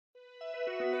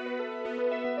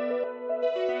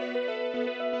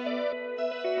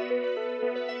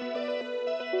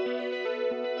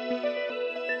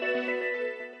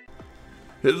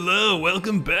Hello,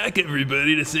 welcome back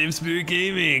everybody to Same Spirit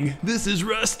Gaming. This is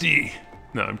Rusty.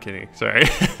 No, I'm kidding, sorry.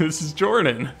 This is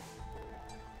Jordan.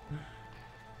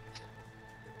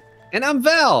 And I'm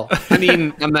Val.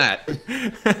 I'm Matt.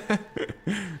 I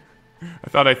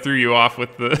thought I threw you off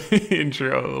with the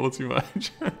intro a little too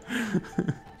much.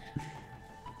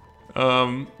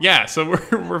 Yeah, so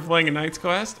we're playing a Knight's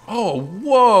Quest. Oh,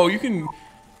 whoa, you can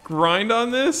grind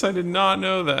on this? I did not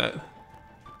know that.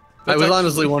 I was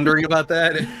honestly wondering about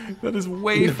that. That is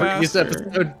way faster.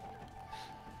 Episode.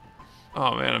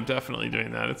 Oh man, I'm definitely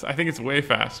doing that. I think it's way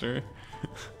faster.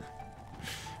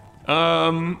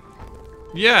 Yeah,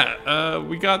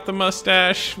 we got the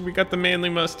mustache. We got the manly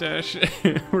mustache.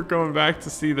 We're going back to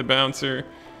see the bouncer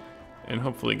and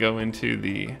hopefully go into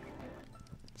the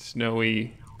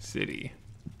snowy city.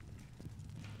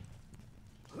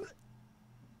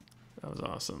 That was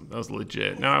awesome. That was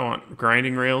legit. Now I want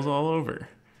grinding rails all over.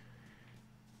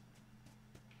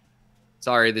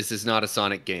 Sorry, this is not a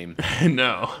Sonic game.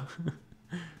 No.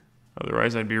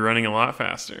 Otherwise, I'd be running a lot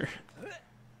faster.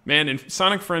 Man, in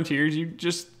Sonic Frontiers, you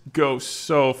just go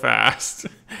so fast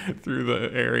through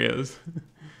the areas.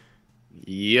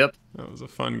 Yep. That was a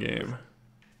fun game.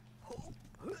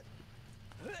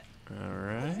 All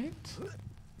right.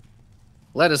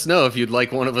 Let us know if you'd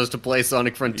like one of us to play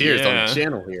Sonic Frontiers on the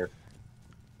channel here.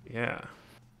 Yeah.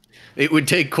 It would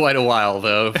take quite a while,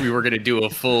 though, if we were going to do a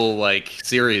full,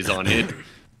 series on it.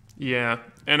 Yeah.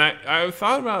 And I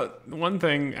thought about one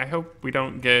thing. I hope we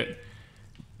don't get...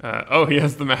 oh, he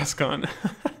has the mask on.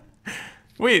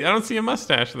 Wait, I don't see a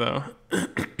mustache, though.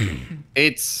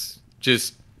 It's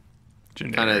just...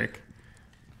 generic.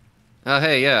 Oh,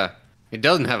 hey, yeah. It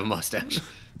doesn't have a mustache.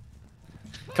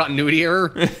 Continuity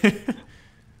error?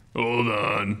 Hold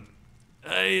on.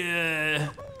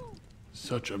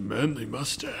 Such a manly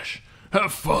mustache.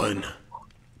 Have fun.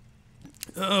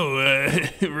 Oh,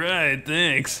 right,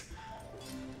 thanks.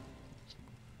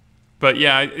 But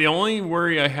yeah, the only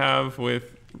worry I have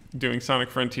with doing Sonic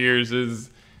Frontiers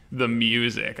is the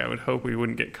music. I would hope we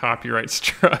wouldn't get copyright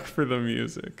struck for the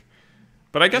music.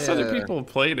 But I guess other people have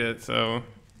played it, so...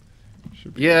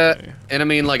 should be okay.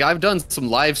 And I've done some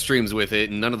live streams with it,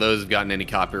 and none of those have gotten any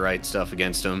copyright stuff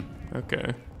against them.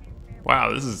 Okay.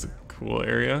 Wow, this is a cool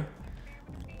area.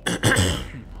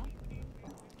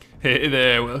 Hey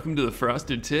there, welcome to the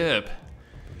Frosted Tip.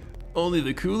 Only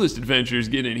the coolest adventurers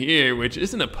get in here, which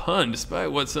isn't a pun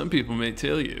despite what some people may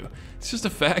tell you. It's just a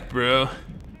fact, bro.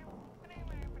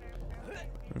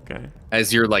 Okay.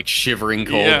 As you're, shivering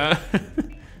cold. Yeah.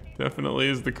 Definitely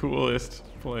is the coolest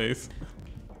place.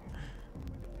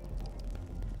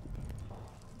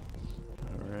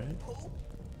 Alright.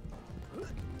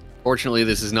 Fortunately,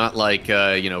 this is not like,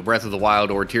 Breath of the Wild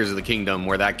or Tears of the Kingdom,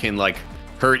 where that can,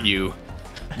 hurt you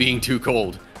being too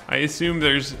cold. I assume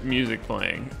there's music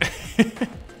playing.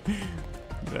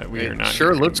 That we are not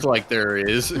sure hearing. Looks like there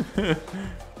is.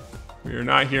 We are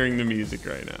not hearing the music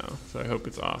right now, so I hope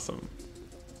it's awesome.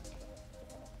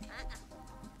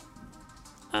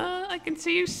 I can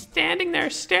see you standing there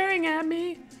staring at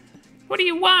me. What do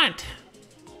you want?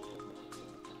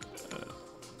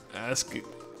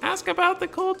 Ask about the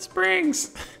Cold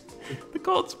Springs. The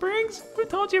Cold Springs? Who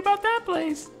told you about that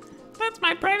place? That's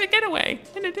my private getaway,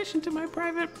 in addition to my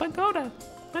private pagoda,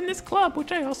 and this club,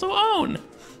 which I also own.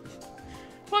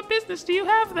 What business do you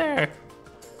have there?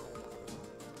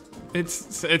 It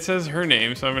says her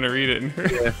name, so I'm gonna read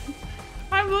it. Yeah.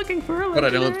 I'm looking for a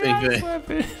legendary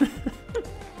weapon.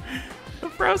 The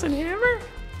frozen hammer?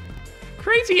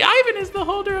 Crazy Ivan is the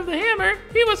holder of the hammer.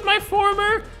 He was my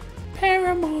former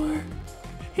paramour.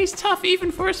 He's tough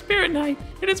even for a spirit knight.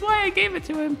 It is why I gave it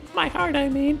to him. My heart, I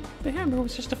mean. The hammer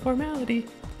was just a formality.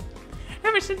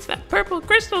 Ever since that purple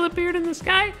crystal appeared in the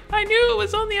sky, I knew it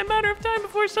was only a matter of time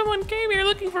before someone came here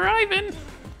looking for Ivan.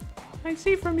 I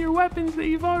see from your weapons that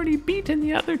you've already beaten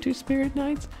the other two spirit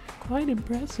knights. Quite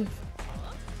impressive.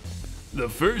 The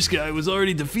first guy was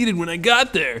already defeated when I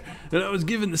got there, and I was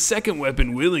given the second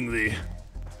weapon willingly.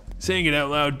 Saying it out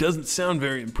loud doesn't sound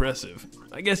very impressive.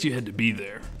 I guess you had to be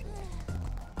there.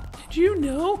 Did you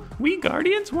know we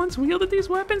Guardians once wielded these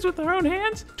weapons with our own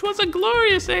hands? 'Twas a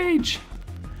glorious age.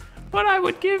 What I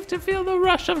would give to feel the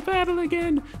rush of battle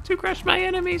again, to crush my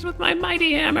enemies with my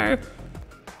mighty hammer.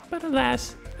 But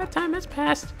alas, that time has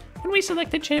passed, and we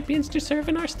selected champions to serve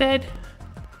in our stead.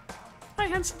 I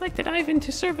had selected Ivan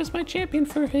to serve as my champion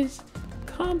for his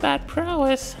combat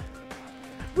prowess.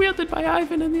 Wielded by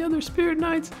Ivan and the other spirit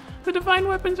knights, the divine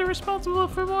weapons are responsible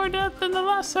for more death than the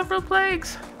last several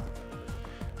plagues.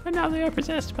 And now they are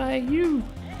possessed by you.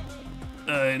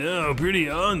 I know, pretty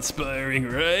awe-inspiring,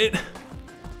 right?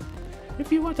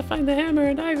 If you want to find the hammer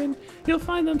and Ivan, you'll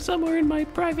find them somewhere in my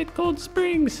private gold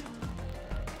springs.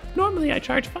 Normally I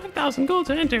charge 5,000 gold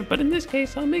to enter, but in this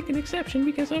case I'll make an exception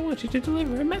because I want you to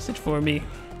deliver a message for me.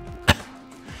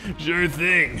 Sure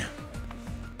thing.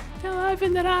 Tell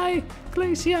Ivan that I,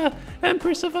 Glacia,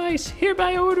 Empress of Ice,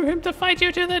 hereby order him to fight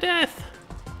you to the death.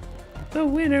 The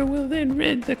winner will then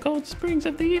rid the cold springs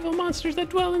of the evil monsters that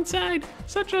dwell inside,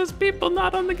 such as people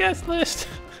not on the guest list.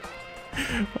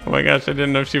 Oh my gosh, I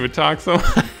didn't know she would talk so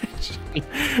much.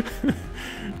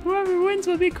 Whoever wins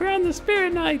will be crowned the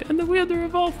Spirit Knight and the wielder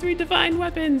of all 3 divine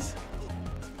weapons.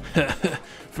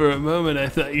 For a moment I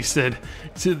thought you said,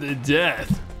 to the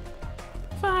death.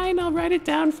 Fine, I'll write it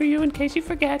down for you in case you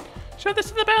forget. Show this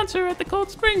to the bouncer at the Cold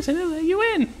Springs and he'll let you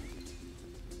in.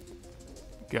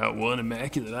 Got one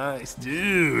immaculate ice,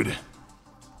 dude.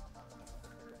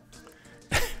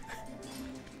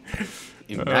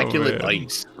 Immaculate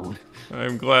ice.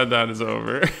 I'm glad that is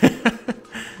over.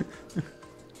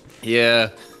 Yeah.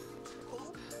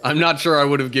 I'm not sure I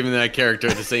would have given that character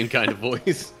the same kind of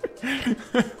voice.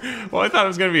 Well, I thought it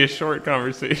was going to be a short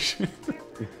conversation.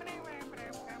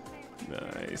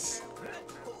 Nice.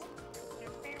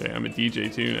 Okay, I'm a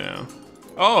DJ too now.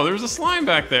 Oh, there's a slime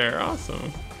back there.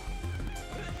 Awesome.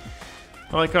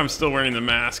 I like how I'm still wearing the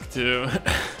mask too.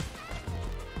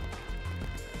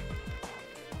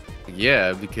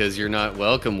 Yeah, because you're not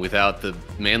welcome without the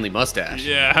manly mustache.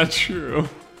 Yeah, true.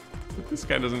 But this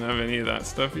guy doesn't have any of that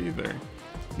stuff either.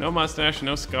 No mustache,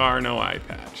 no scar, no eye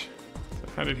patch. So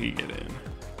how did he get in?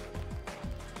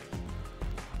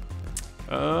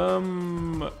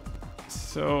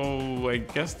 So I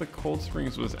guess the Cold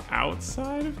Springs was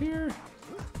outside of here?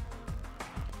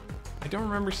 I don't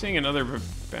remember seeing another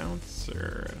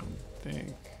bouncer, I don't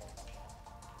think.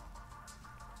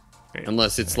 Okay.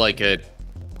 Unless it's like a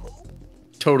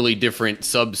totally different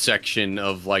subsection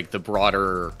of like the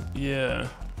broader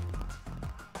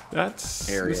that's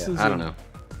area. I don't know.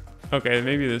 Okay,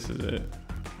 maybe this is it.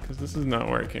 Because this is not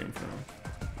where I came from.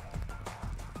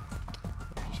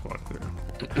 I'll just walk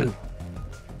through.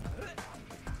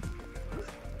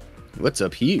 What's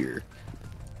up here?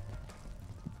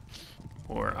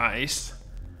 More ice.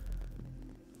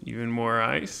 Even more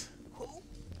ice.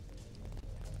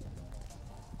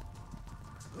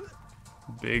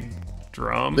 Big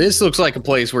drum. This looks like a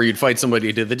place where you'd fight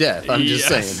somebody to the death. I'm just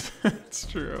saying. It's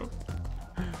true.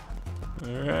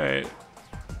 Alright.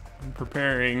 I'm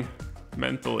preparing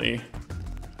mentally.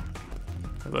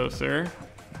 Hello, sir.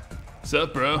 What's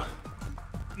up, bro?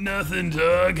 Nothing,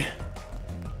 dog.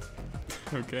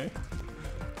 Okay.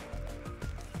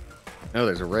 Oh,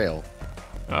 there's a rail.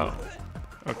 Oh.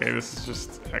 Okay, this is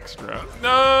just extra.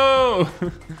 No!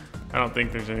 I don't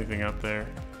think there's anything up there.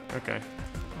 Okay.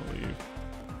 I'll leave.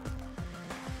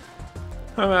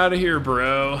 I'm out of here,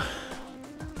 bro.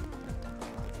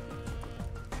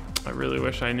 I really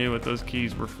wish I knew what those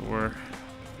keys were for.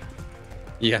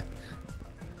 Yeah.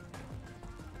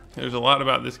 There's a lot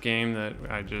about this game that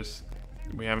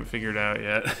we haven't figured out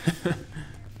yet.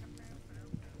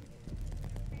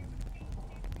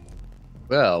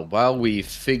 Well, while we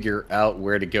figure out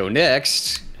where to go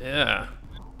next. Yeah.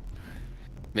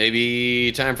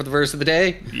 Maybe time for the verse of the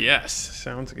day? Yes,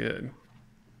 sounds good.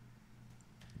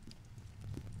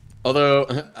 Although,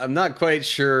 I'm not quite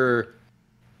sure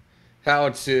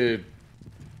how to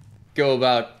go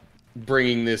about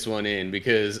bringing this one in,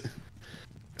 because...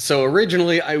 So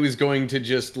originally, I was going to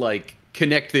just, like,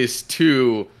 connect this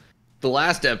to the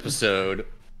last episode,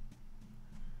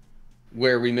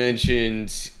 where we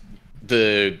mentioned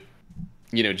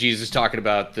Jesus talking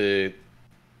about the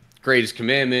greatest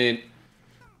commandment,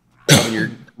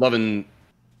 loving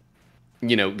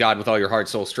God with all your heart,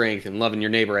 soul, strength, and loving your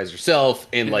neighbor as yourself,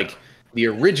 and like the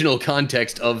original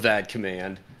context of that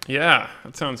command. Yeah,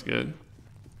 that sounds good.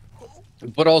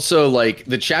 But also like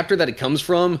the chapter that it comes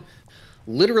from,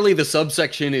 literally the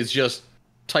subsection is just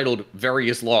titled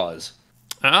various laws.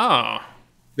 Oh.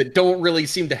 That don't really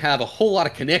seem to have a whole lot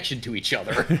of connection to each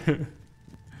other.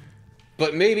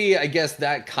 But maybe, I guess,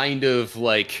 that kind of,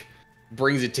 like,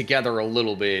 brings it together a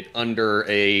little bit under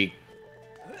a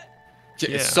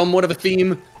somewhat of a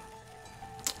theme.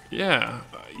 Yeah,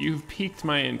 you've piqued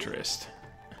my interest.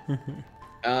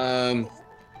 I'm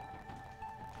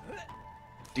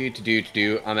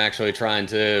actually trying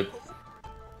to...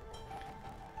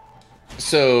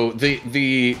 So,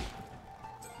 the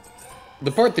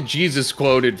part that Jesus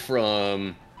quoted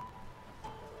from...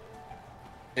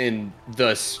 And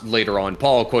thus, later on,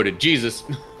 Paul quoted Jesus,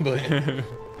 but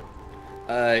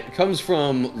it comes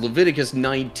from Leviticus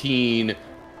 19,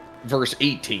 verse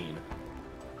 18.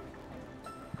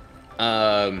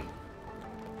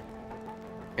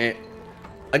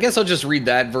 I guess I'll just read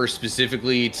that verse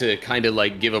specifically to kind of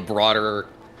like give a broader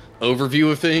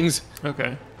overview of things.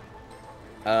 Okay.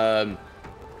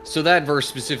 So that verse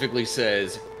specifically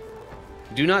says,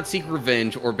 "Do not seek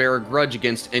revenge or bear a grudge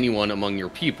against anyone among your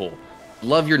people.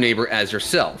 Love your neighbor as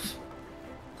yourself.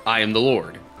 I am the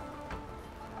Lord."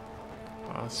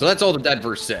 Awesome. So that's all that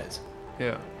verse says.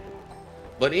 Yeah.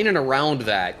 But in and around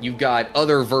that, you've got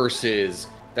other verses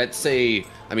that say,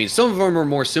 I mean, some of them are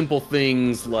more simple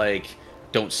things like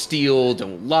don't steal,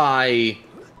 don't lie,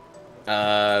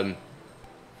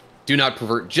 do not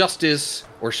pervert justice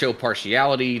or show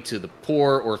partiality to the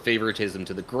poor or favoritism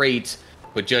to the great,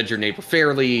 but judge your neighbor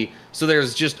fairly. So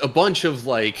there's just a bunch of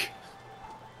like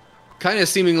kind of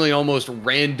seemingly almost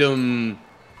random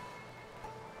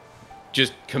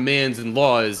just commands and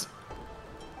laws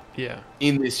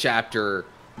in this chapter.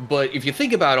 But if you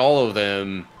think about all of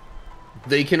them,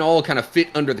 they can all kind of fit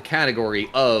under the category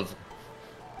of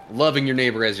loving your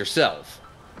neighbor as yourself.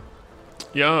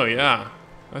 Oh, yeah.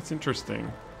 That's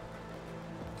interesting.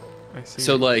 I see.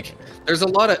 So like there's a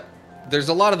lot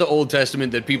of the Old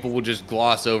Testament that people will just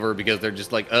gloss over because they're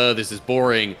just like, "Oh, this is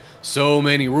boring. So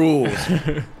many rules."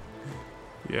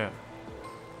 Yeah.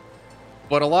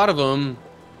 But a lot of them,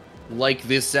 like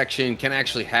this section, can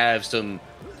actually have some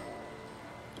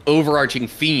overarching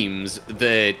themes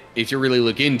that, if you really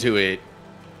look into it,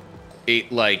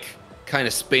 it like kind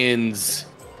of spans,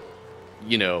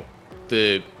 you know,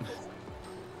 it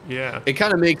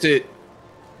kind of makes it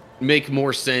make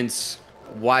more sense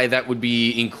why that would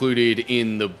be included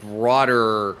in the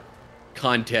broader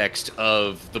context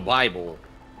of the Bible.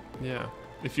 Yeah.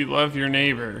 If you love your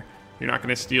neighbor, you're not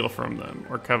going to steal from them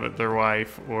or covet their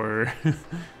wife or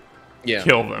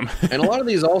kill them. And a lot of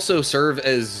these also serve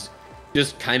as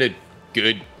just kind of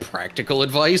good practical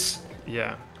advice.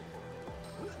 Yeah.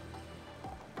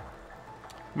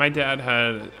 My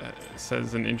dad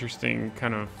says an interesting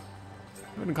kind of,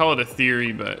 I wouldn't call it a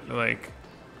theory, but like,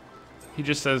 he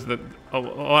just says that a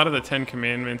lot of the 10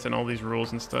 Commandments and all these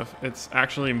rules and stuff, it's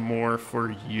actually more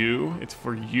for you. It's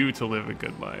for you to live a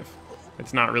good life.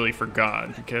 It's not really for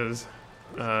God because,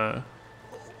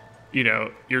 you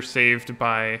know, you're saved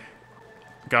by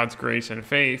God's grace and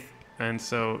faith. And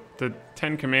so the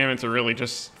 10 Commandments are really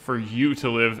just for you to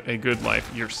live a good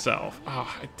life yourself.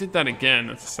 Oh, I did that again.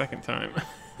 That's the second time.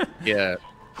 Yeah.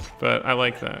 But I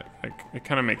like that. It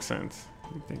kind of makes sense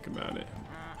when you think about it.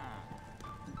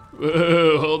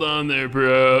 Whoa, hold on there,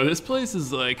 bro. This place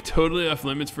is like totally off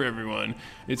limits for everyone.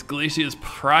 It's Glacia's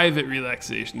private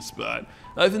relaxation spot.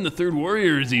 Ivan the Third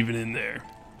Warrior is even in there.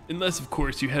 Unless, of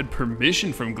course, you had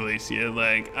permission from Glacia,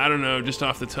 like, I don't know, just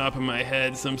off the top of my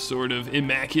head, some sort of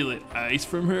immaculate ice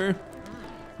from her.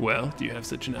 Well, do you have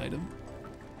such an item?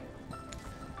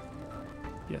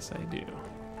 Yes, I do.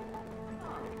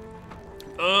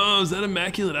 Oh, is that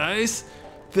immaculate ice?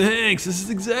 Thanks, this is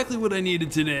exactly what I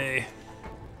needed today.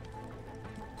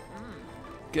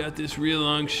 Got this real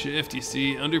long shift, you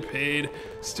see, underpaid,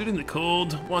 stood in the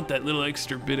cold, want that little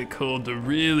extra bit of cold to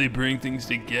really bring things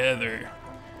together.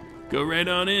 Go right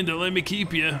on in, don't let me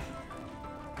keep you.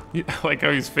 I like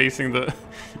how he's facing the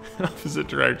opposite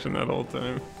direction that whole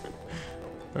time.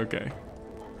 Okay.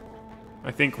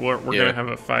 I think we're gonna have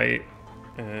a fight,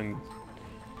 and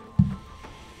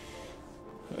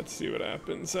let's see what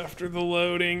happens after the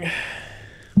loading.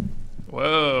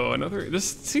 Whoa,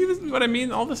 this is what I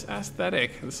mean? All this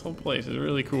aesthetic, this whole place is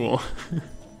really cool.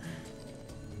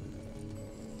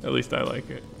 At least I like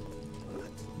it.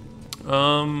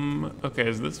 Okay,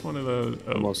 is this one of those?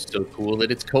 Oh. Almost so cool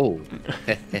that it's cold.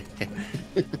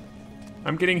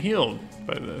 I'm getting healed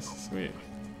by this. Sweet.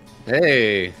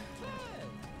 Hey.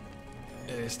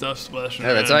 Hey, stop splashing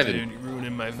that's around, Ivan. dude. You're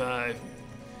ruining my vibe.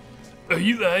 Are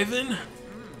you Ivan?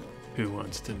 Who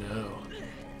wants to know?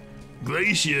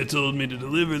 Glacia told me to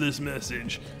deliver this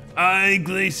message. I,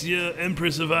 Glacia,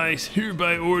 Empress of Ice,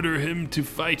 hereby order him to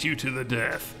fight you to the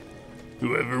death.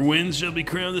 Whoever wins shall be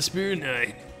crowned the Spirit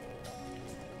Knight.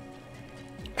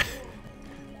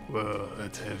 Whoa,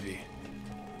 that's heavy.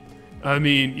 I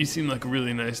mean, you seem like a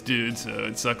really nice dude, so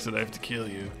it sucks that I have to kill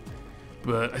you.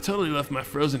 But I totally left my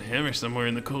frozen hammer somewhere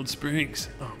in the cold springs.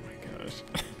 Oh my gosh.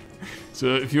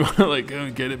 So if you want to like go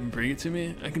and get it and bring it to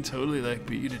me, I can totally like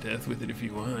beat you to death with it if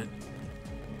you want.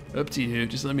 Up to you,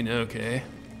 just let me know, okay?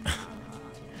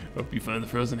 Hope you find the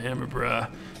frozen hammer,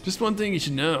 brah. Just one thing you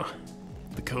should know.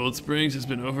 The cold springs has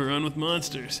been overrun with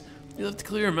monsters. You'll have to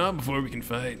clear them out before we can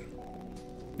fight.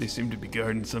 They seem to be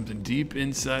guarding something deep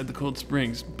inside the cold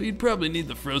springs, but you'd probably need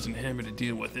the frozen hammer to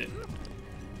deal with it.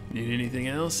 Need anything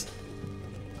else?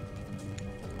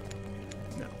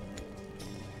 No.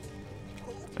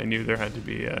 I knew there had to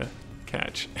be a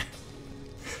catch.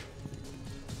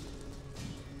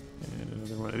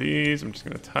 these. I'm just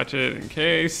gonna touch it in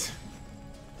case.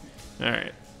 All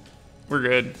right, we're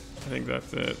good. I think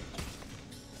that's it.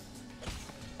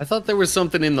 I thought there was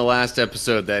something in the last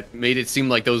episode that made it seem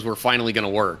like those were finally gonna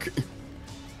work.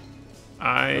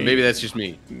 Or maybe that's just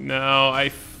me. No, I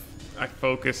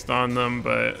focused on them,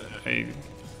 but I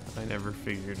never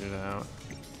figured it out.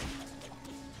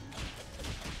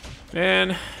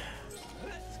 Man,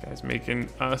 this guy's making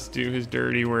us do his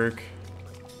dirty work.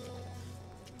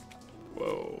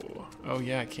 Whoa. Oh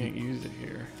yeah, I can't use it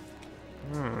here.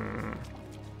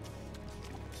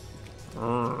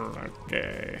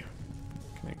 Okay.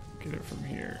 Can I get it from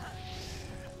here?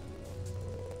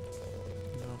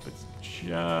 Nope, it's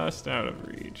just out of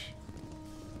reach.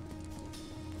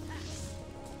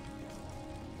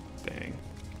 Dang.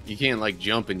 You can't like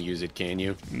jump and use it, can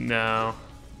you? No.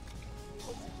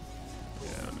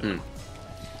 Yeah, no.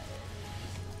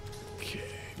 Okay.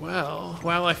 Well,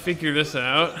 while I figure this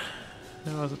out,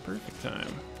 that was a perfect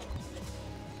time.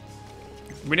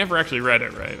 We never actually read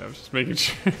it, right? I was just making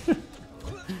sure.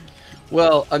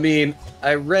 Well, I mean,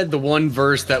 I read the one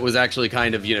verse that was actually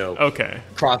kind of, you know, okay,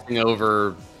 crossing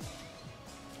over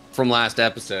from last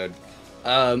episode.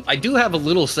 I do have a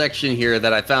little section here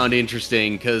that I found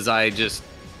interesting because I just,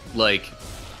 like,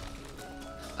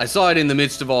 I saw it in the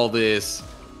midst of all this,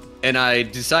 and I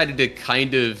decided to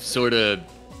kind of, sort of,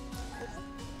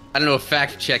 I don't know if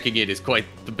fact-checking it is quite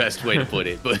the best way to put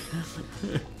it, but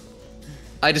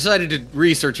I decided to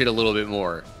research it a little bit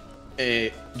more,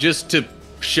 just to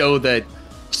show that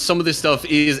some of this stuff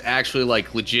is actually,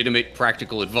 like, legitimate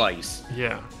practical advice.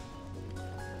 Yeah.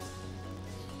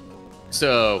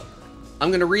 So, I'm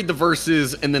going to read the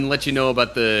verses and then let you know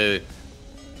about the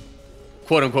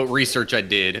quote-unquote research I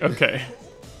did. Okay.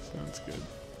 Sounds good.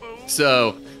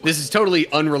 So, this is totally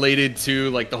unrelated to,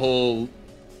 like, the whole...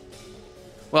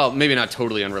 Well, maybe not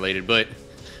totally unrelated, but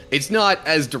it's not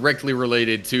as directly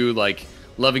related to, like,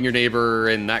 loving your neighbor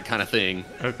and that kind of thing.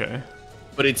 Okay.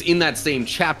 But it's in that same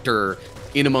chapter,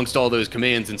 in amongst all those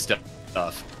commands and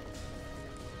stuff.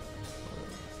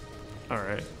 All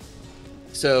right.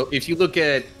 So if you look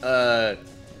at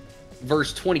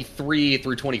verse 23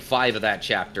 through 25 of that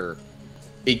chapter,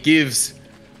 it gives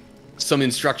some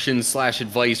instructions /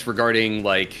 advice regarding,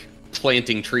 like,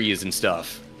 planting trees and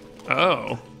stuff.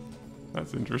 Oh,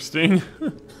 that's interesting.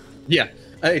 Yeah.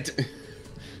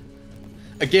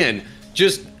 Again,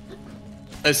 just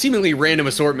a seemingly random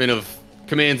assortment of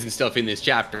commands and stuff in this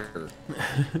chapter.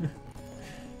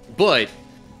 But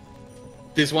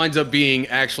this winds up being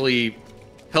actually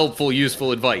helpful,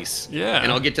 useful advice. Yeah. And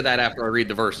I'll get to that after I read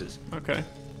the verses. Okay.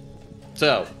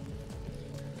 So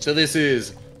this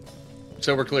is,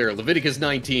 so we're clear, Leviticus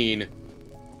 19,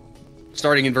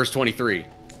 starting in verse 23.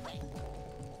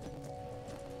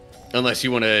 Unless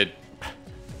you want to...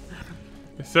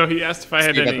 So he asked if I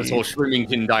had any... got this whole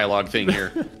Shrimmington dialogue thing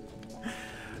here.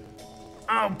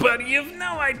 Oh, buddy, you have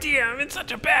no idea. I'm in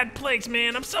such a bad place,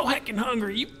 man. I'm so heckin'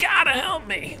 hungry. You gotta help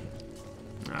me.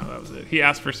 Oh, that was it. He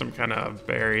asked for some kind of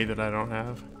berry that I don't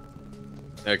have.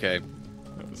 Okay.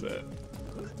 That was it.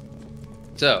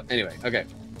 So, anyway, okay.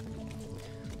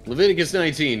 Leviticus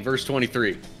 19, verse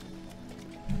 23.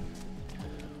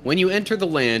 When you enter the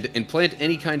land and plant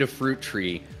any kind of fruit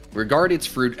tree, regard its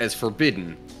fruit as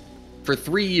forbidden. For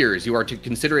 3 years you are to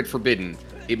consider it forbidden.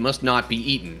 It must not be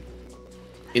eaten.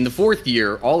 In the 4th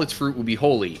year, all its fruit will be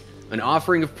holy, an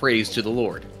offering of praise to the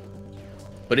Lord.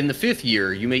 But in the 5th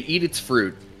year, you may eat its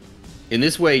fruit. In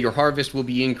this way, your harvest will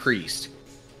be increased.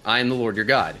 I am the Lord your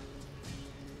God.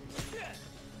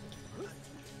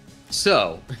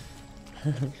 So,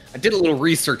 I did a little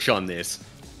research on this.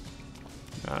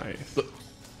 Nice. But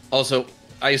also,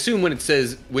 I assume when it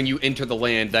says when you enter the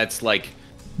land, that's like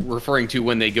referring to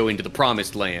when they go into the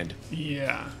promised land.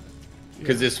 Yeah.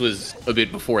 Because this was a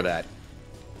bit before that.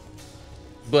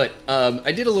 But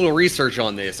I did a little research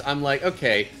on this. I'm like,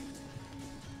 okay,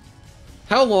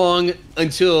 how long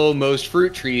until most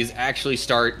fruit trees actually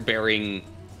start bearing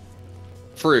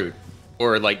fruit?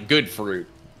 Or, like, good fruit?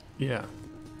 Yeah.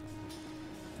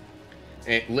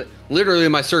 And literally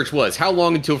my search was, how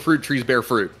long until fruit trees bear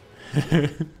fruit?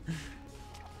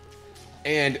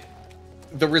 And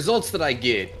the results that I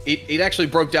get, it actually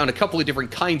broke down a couple of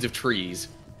different kinds of trees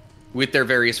with their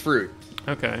various fruit.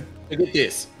 Okay. Look at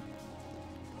this.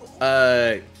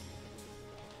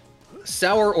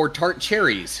 Sour or tart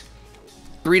cherries,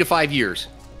 3 to 5 years.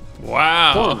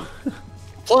 Wow.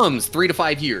 Plums, 3 to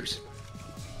 5 years.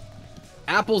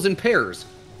 Apples and pears,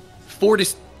 4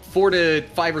 to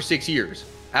 5 or 6 years.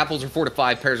 Apples are 4 to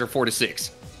 5, pears are 4 to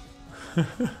 6.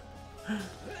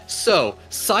 So,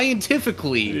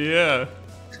 scientifically, yeah,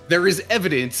 there is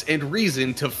evidence and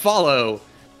reason to follow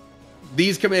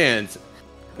these commands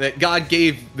that God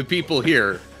gave the people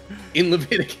here in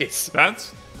Leviticus.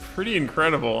 That's pretty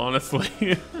incredible, honestly.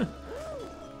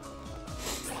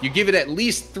 You give it at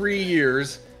least 3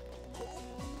 years,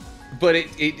 but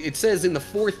it says in the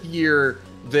 4th year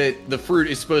that the fruit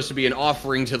is supposed to be an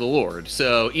offering to the Lord.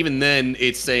 So even then,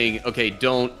 it's saying, okay,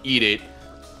 don't eat it.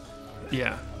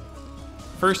 Yeah.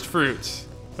 First fruits.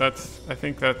 I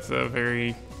think that's a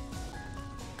very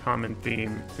common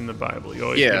theme in the Bible. You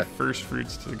always give first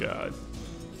fruits to God.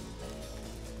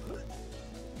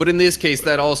 But in this case,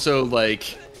 that also,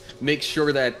 like, makes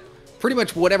sure that pretty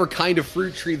much whatever kind of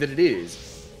fruit tree that it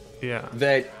is,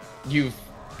 that you've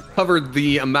covered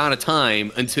the amount of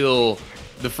time until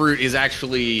the fruit is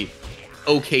actually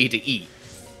okay to eat.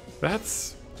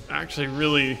 That's actually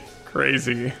really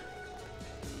crazy.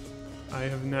 I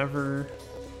have never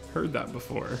heard that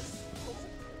before.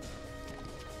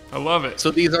 I love it.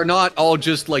 So these are not all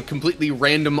just like completely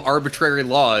random arbitrary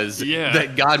laws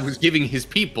that God was giving his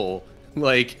people.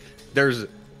 Like, there's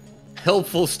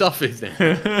helpful stuff in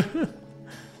there.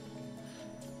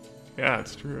 Yeah,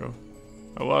 it's true.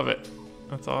 I love it.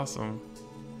 That's awesome.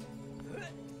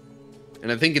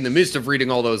 And I think in the midst of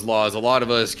reading all those laws, a lot of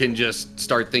us can just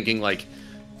start thinking like,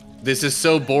 this is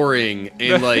so boring,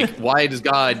 and like, why does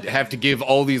God have to give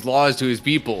all these laws to his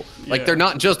people? Like, they're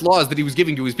not just laws that he was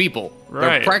giving to his people.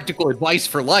 Right. They're practical advice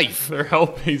for life.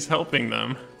 He's helping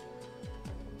them.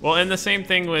 Well, and the same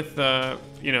thing with,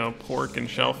 pork and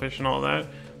shellfish and all that.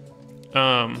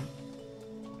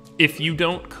 If you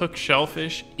don't cook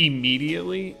shellfish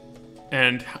immediately,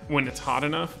 and when it's hot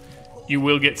enough, you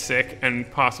will get sick and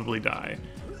possibly die.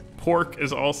 Pork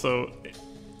is also,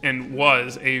 and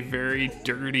was, a very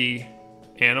dirty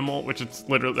animal, which that's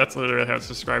literally how it's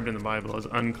described in the Bible as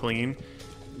unclean.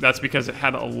 That's because it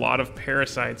had a lot of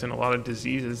parasites and a lot of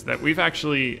diseases that we've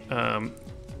actually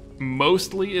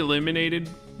mostly eliminated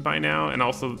by now, and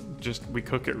also just we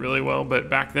cook it really well. But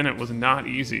back then it was not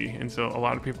easy, and so a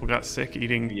lot of people got sick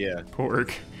eating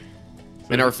pork. So,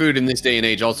 and our food in this day and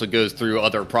age also goes through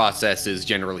other processes,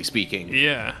 generally speaking.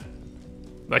 Yeah,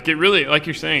 like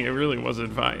you're saying, it really was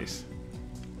advice.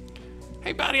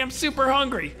 Hey buddy, I'm super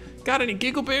hungry. Got any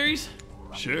giggleberries?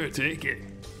 Sure, take it.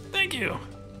 Thank you.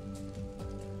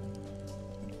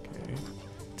 Okay.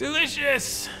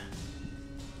 Delicious.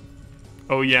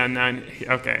 Oh yeah,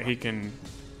 okay, he can.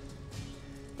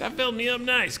 That filled me up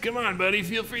nice. Come on, buddy.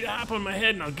 Feel free to hop on my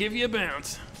head and I'll give you a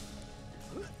bounce.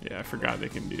 Yeah, I forgot they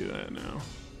can do that now.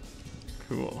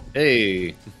 Cool.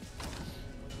 Hey.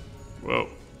 Whoa.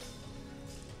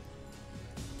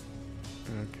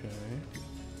 Okay.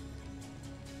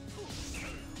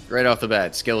 Right off the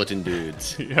bat, skeleton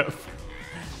dudes. Yep.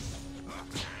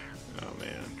 Oh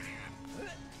man.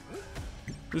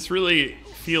 This really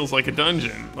feels like a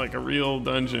dungeon, like a real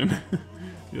dungeon.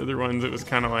 The other ones, it was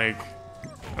kind of like,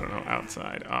 I don't know,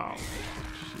 outside. Oh,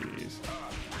 jeez.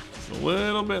 It's a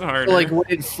little bit harder. Like, when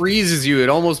it freezes you, it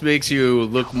almost makes you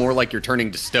look more like you're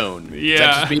turning to stone. Yeah. Is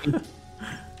that just me?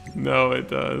 No, it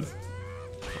does.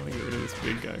 I'll get rid of this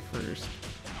big guy first.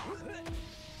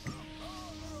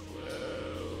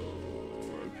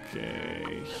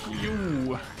 Okay.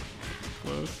 Phew.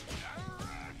 Close.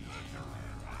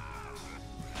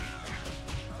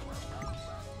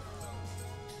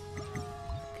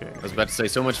 Okay. I was about to say,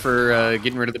 so much for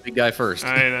getting rid of the big guy first.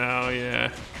 I know,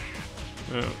 yeah.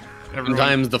 Oh,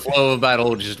 sometimes the flow of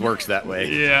battle just works that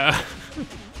way. Yeah.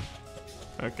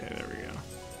 Okay, there we go.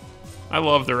 I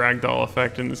love the ragdoll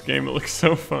effect in this game. It looks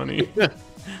so funny.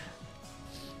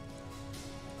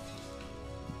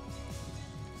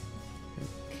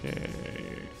 Okay.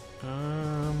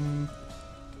 I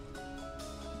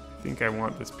think I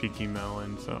want this peaky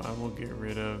melon, so I will get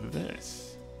rid of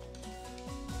this.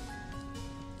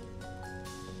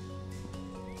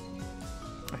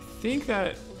 I think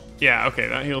that, yeah, okay,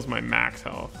 that heals my max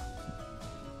health.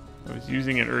 I was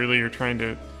using it earlier trying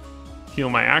to heal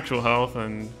my actual health,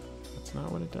 and that's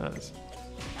not what it does.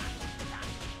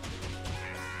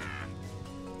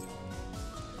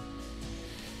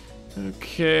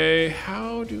 Okay,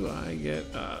 how do I get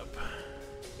up?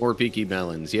 4 peaky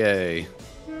melons, yay.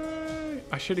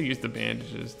 I should have used the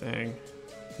bandages thing,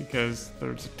 because they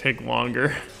would take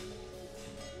longer.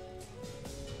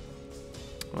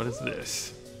 What is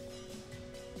this?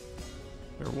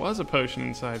 There was a potion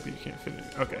inside, but you can't fit it.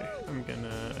 Okay, I'm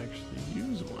gonna actually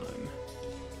use one.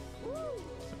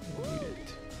 I need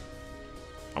it.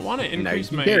 I want to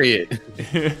increase my. Carry it.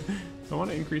 I want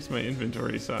to increase my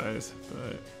inventory size,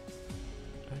 but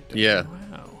I don't know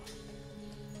how.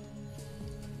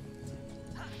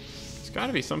 There's got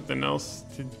to be something else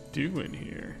to do in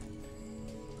here.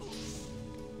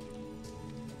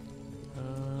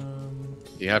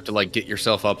 You have to like get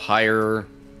yourself up higher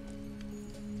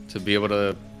to be able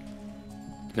to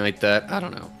ignite that. I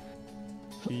don't know.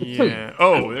 Yeah.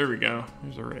 Oh, there we go.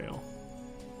 There's a rail.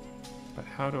 But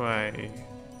how do I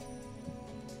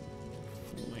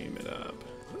flame it up?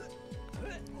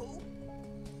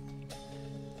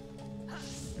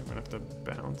 I'm gonna have to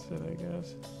bounce it, I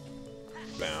guess.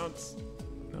 Bounce.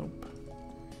 Nope.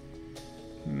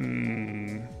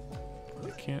 I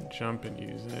can't jump and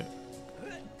use it.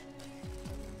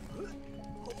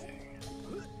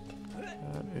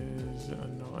 That is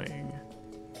annoying.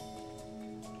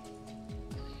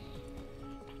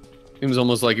 Seems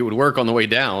almost like it would work on the way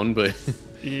down, but...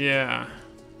 Yeah.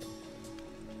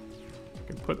 I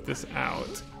can put this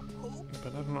out,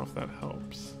 but I don't know if that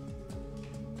helps.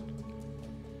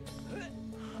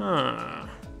 Huh.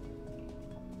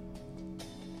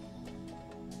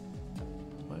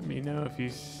 Let me know if you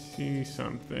see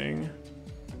something.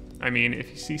 I mean,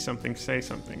 if you see something, say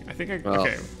something. I think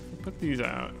okay, put these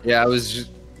out. Yeah, I was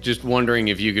just wondering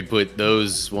if you could put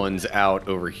those ones out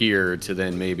over here to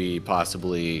then maybe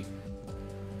possibly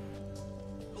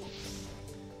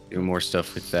do more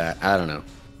stuff with that. I don't know.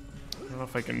 I don't know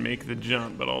if I can make the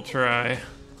jump, but I'll try.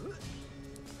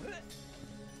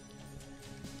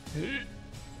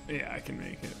 Yeah, I can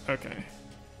make it. Okay.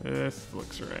 This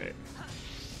looks right.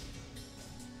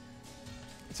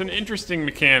 It's an interesting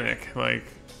mechanic. Like,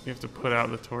 you have to put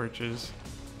out the torches.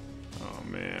 Oh,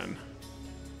 man.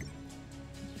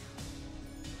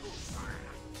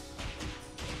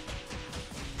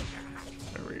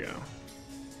 There we go.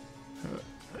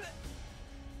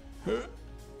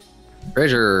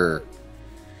 Treasure.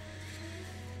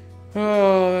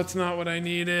 Oh, that's not what I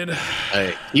needed.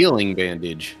 A healing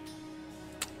bandage.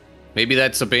 Maybe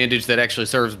that's a bandage that actually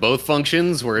serves both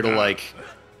functions, where it'll like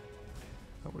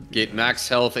get max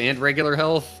health and regular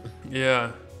health.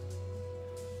 Yeah.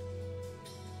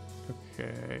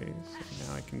 Okay, so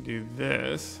now I can do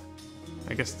this.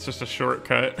 I guess it's just a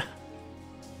shortcut.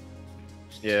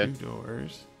 Yeah. 2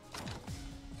 doors.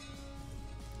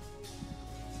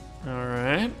 All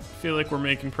right. Feel like we're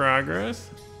making progress.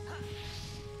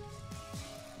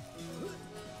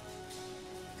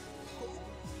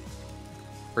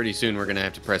 Pretty soon we're gonna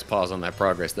have to press pause on that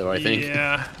progress, though, I think.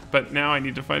 Yeah, but now I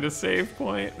need to find a save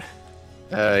point.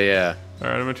 Yeah. All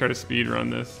right, I'm gonna try to speed run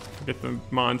this. Get the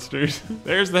monsters.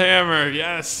 There's the hammer.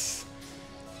 Yes.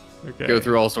 Okay. Go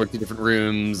through all sorts of different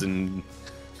rooms, and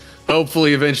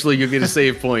hopefully, eventually, you'll get a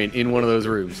save point in one of those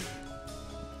rooms.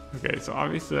 Okay, so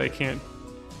obviously I can't.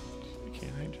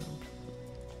 Can I jump?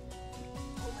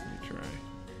 Let me try.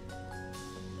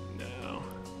 No.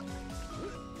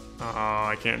 Oh,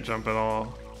 I can't jump at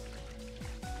all.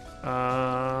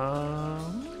 Wow,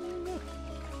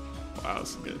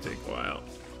 this is gonna take a while.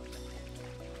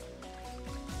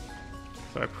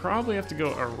 So I probably have to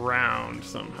go around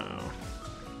somehow.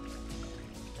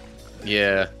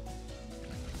 Yeah.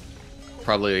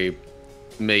 Probably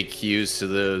make use of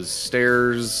those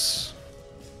stairs.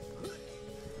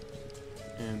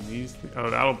 And these,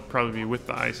 oh, that'll probably be with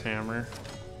the ice hammer.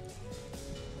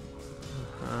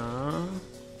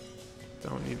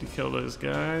 Don't need to kill those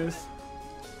guys.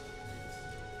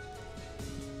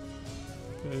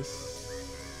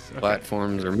 This okay.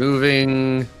 Platforms are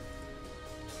moving.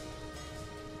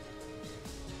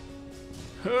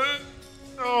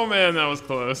 Oh man, that was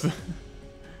close.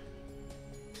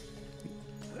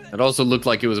 It also looked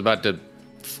like it was about to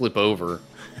flip over.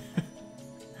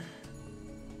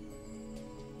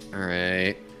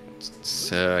 Alright.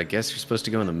 So I guess you're supposed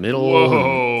to go in the middle.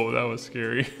 Whoa, that was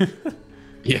scary.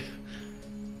 Yeah.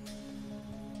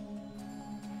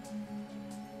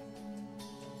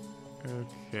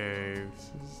 Okay, this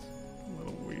is a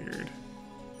little weird.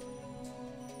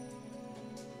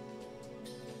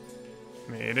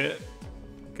 Made it.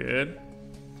 Good.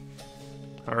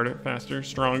 Harder, faster,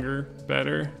 stronger,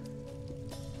 better.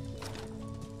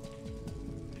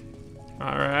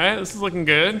 Alright, this is looking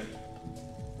good.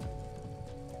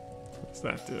 What's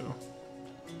that do?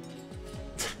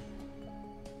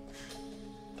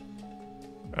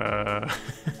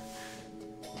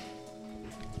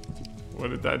 What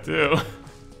did that do?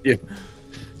 Yeah.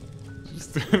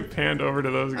 Just panned over to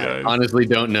those guys. I honestly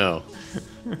don't know.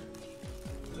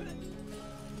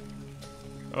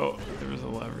 Oh, there was a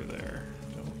lever there.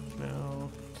 Don't know.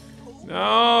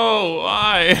 No!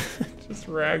 Why? Just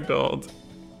ragdolled.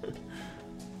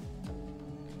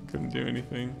 Couldn't do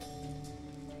anything.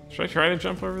 Should I try to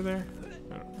jump over there?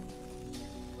 I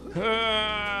don't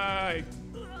know.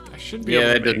 I should be able to.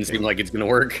 Yeah, that doesn't seem like it's gonna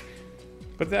work.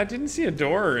 But I didn't see a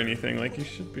door or anything. Like, you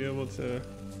should be able to...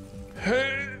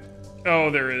 Oh,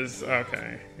 there is.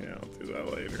 Okay. Yeah, I'll do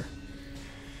that later.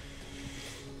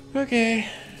 Okay,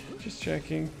 just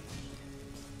checking.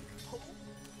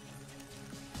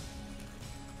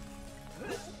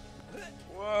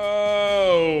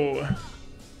 Whoa!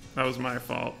 That was my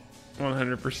fault.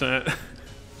 100%.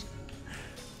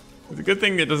 It's a good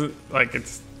thing it doesn't, like,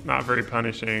 it's not very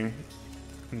punishing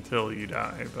until you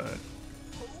die, but...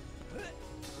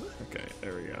 Okay,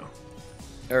 there we go.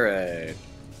 Alright.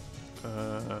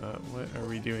 What are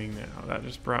we doing now? That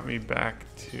just brought me back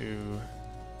to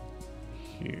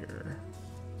here.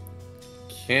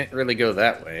 Can't really go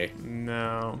that way.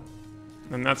 No.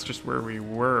 And that's just where we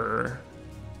were.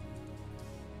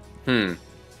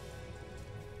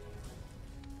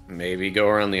 Maybe go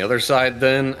around the other side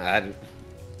then? Hold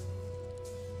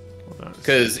on.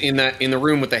 Because in the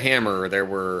room with the hammer, there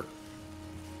were...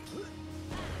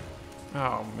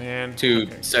 Oh, man. to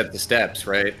set the steps,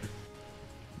 right?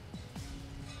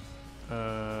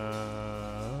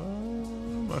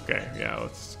 Okay, yeah,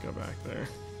 let's go back there.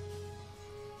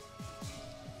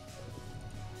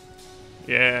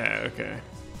 Yeah, okay.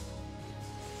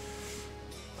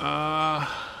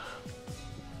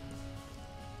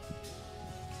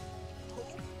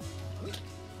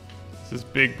 This is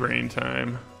big brain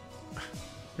time.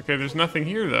 Okay, there's nothing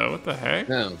here though. What the heck?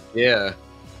 No, yeah.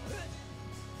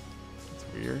 That's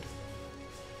weird.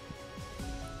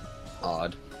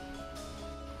 Odd.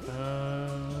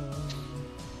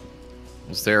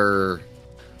 Is there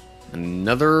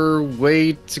another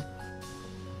way to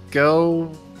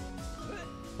go?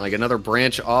 Like another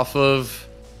branch off of?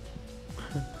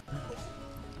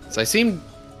 So I don't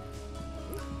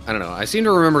know. I seem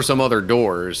to remember some other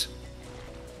doors.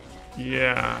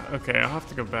 Yeah, okay, I'll have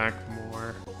to go back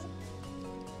more.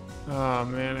 Oh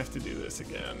man, I have to do this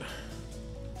again.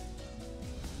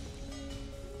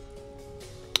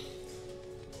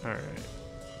 Alright.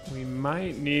 We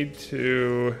might need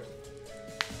to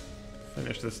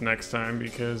finish this next time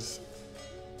because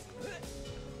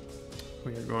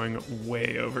we are going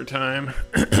way over time.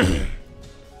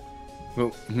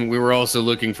 Well, we were also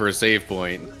looking for a save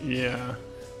point. Yeah.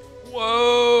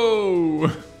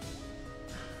 Whoa!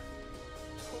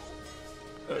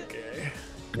 Okay.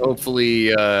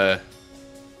 Hopefully, I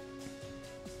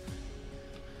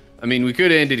mean, we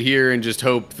could end it here and just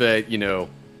hope that, you know,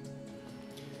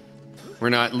 we're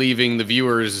not leaving the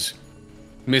viewers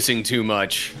missing too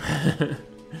much.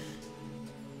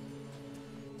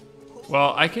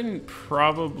 Well, I can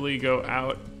probably go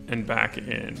out and back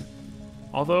in.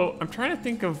 Although, I'm trying to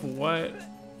think of what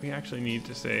we actually need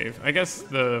to save. I guess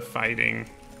the fighting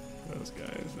those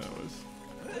guys, that was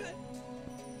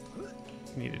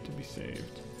needed to be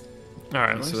saved.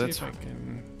 Alright, let's see if I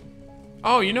can...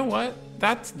 Oh, you know what?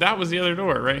 That was the other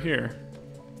door right here.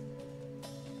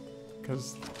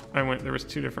 Because there was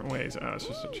two different ways. Oh, it's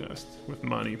just a chest with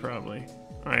money, probably.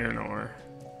 Iron ore.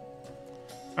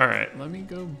 Alright, let me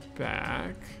go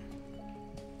back.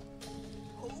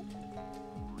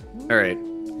 Alright.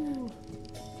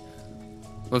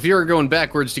 Well, if you're going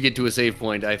backwards to get to a save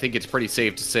point, I think it's pretty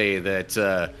safe to say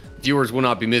that viewers will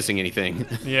not be missing anything.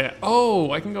 Yeah.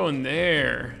 Oh, I can go in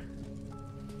there.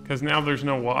 Because now there's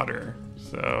no water.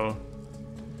 So...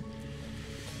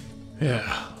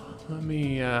 Yeah. Let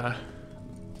me...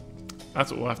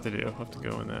 That's what we'll have to do. We'll have to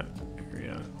go in that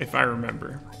area. If I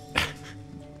remember.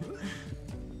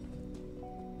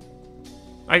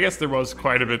 I guess there was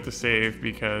quite a bit to save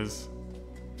because...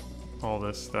 all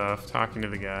this stuff. Talking to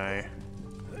the guy.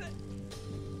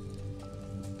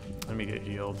 Let me get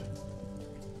healed.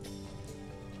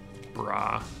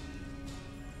 Brah.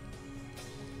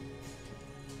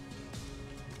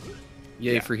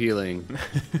 Yay for healing.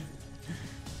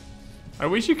 I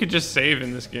wish you could just save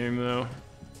in this game, though.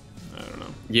 I don't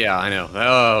know. Yeah, I know.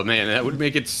 Oh, man, that would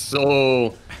make it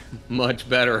so much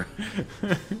better.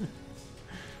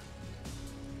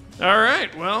 All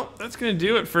right, well, that's going to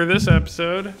do it for this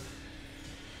episode.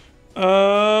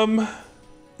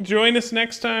 Join us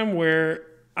next time where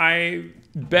I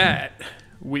bet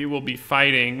we will be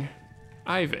fighting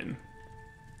Ivan,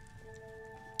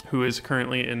 who is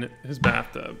currently in his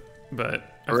bathtub.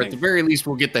 But or at the very least,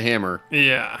 we'll get the hammer.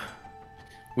 Yeah.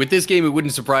 With this game, it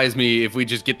wouldn't surprise me if we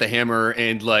just get the hammer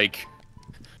and, like,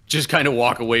 just kind of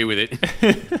walk away with it.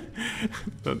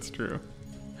 That's true.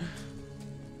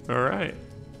 All right.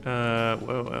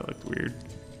 Whoa, that looked weird.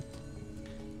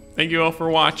 Thank you all for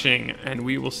watching, and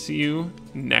we will see you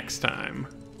next time.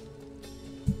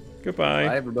 Goodbye.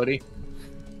 Bye, everybody.